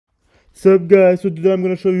Sup guys, so today I'm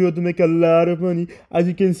gonna show you how to make a lot of money. As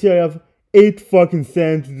you can see, I have 8 fucking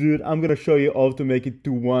cents, dude. I'm gonna show you how to make it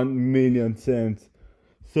to 1 million cents.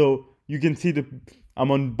 So you can see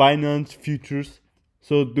I'm on Binance futures.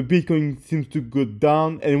 So the Bitcoin seems to go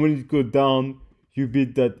down, and when it goes down, you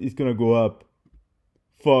bet that it's gonna go up.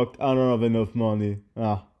 Fuck, I don't have enough money.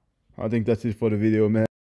 I think that's it for the video, man.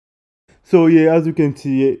 So yeah, as you can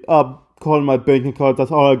see, I've called my bank account.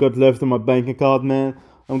 That's all I got left on my bank account, man.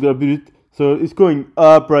 I'm gonna beat it. So it's going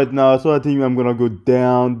up right now, so I think I'm gonna go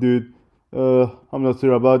down, dude. I'm not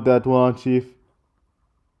sure about that one, chief.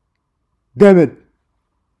 Damn it!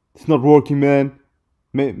 It's not working, man.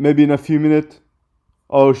 Maybe in a few minutes.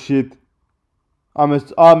 Oh shit. I'm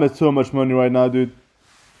at so much money right now, dude.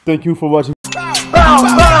 Thank you for watching.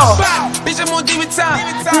 Bitch, I'm on demon time.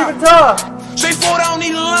 Straightforward, I don't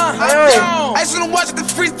need a line. I just wanna watch it the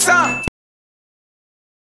free time.